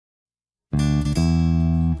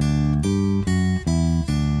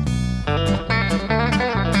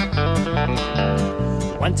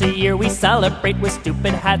Once a year we celebrate with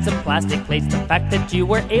stupid hats and plastic plates. The fact that you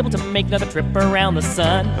were able to make another trip around the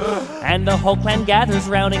sun. And the whole clan gathers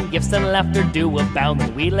round and gifts and laughter do abound.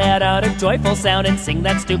 And we let out a joyful sound and sing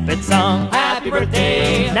that stupid song. Happy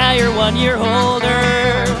birthday! Now you're 1 year older.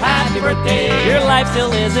 Happy birthday! Your life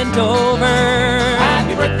still isn't over.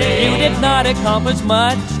 Happy birthday! You did not accomplish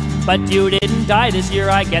much, but you didn't die this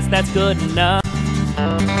year. I guess that's good enough.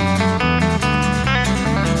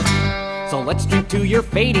 So let's drink to your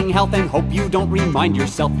fading health and hope you don't remind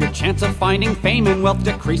yourself your chance of finding fame and wealth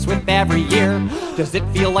decrease with every year. Does it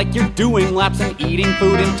feel like you're doing laps and eating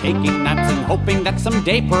food and taking naps and hoping that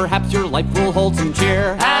someday perhaps your life will hold some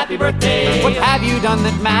cheer? Happy birthday! What have you done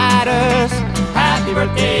that matters? Happy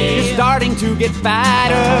birthday! You're starting to get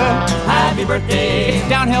fatter. Happy birthday! It's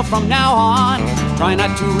downhill from now on. Try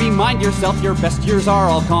not to remind yourself your best years are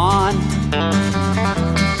all gone.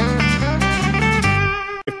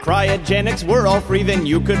 If cryogenics were all free, then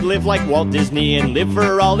you could live like Walt Disney and live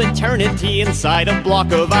for all eternity inside a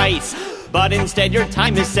block of ice. But instead your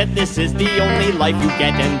time is set, this is the only life you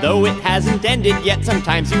get. And though it hasn't ended yet,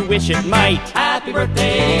 sometimes you wish it might. Happy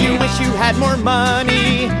birthday! You wish you had more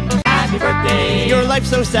money. Happy birthday! Your life's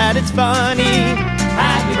so sad it's funny.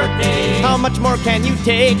 Happy birthday! How much more can you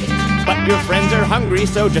take? But your friends are hungry,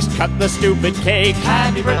 so just cut the stupid cake.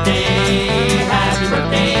 Happy birthday! Happy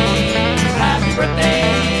birthday! Happy birthday!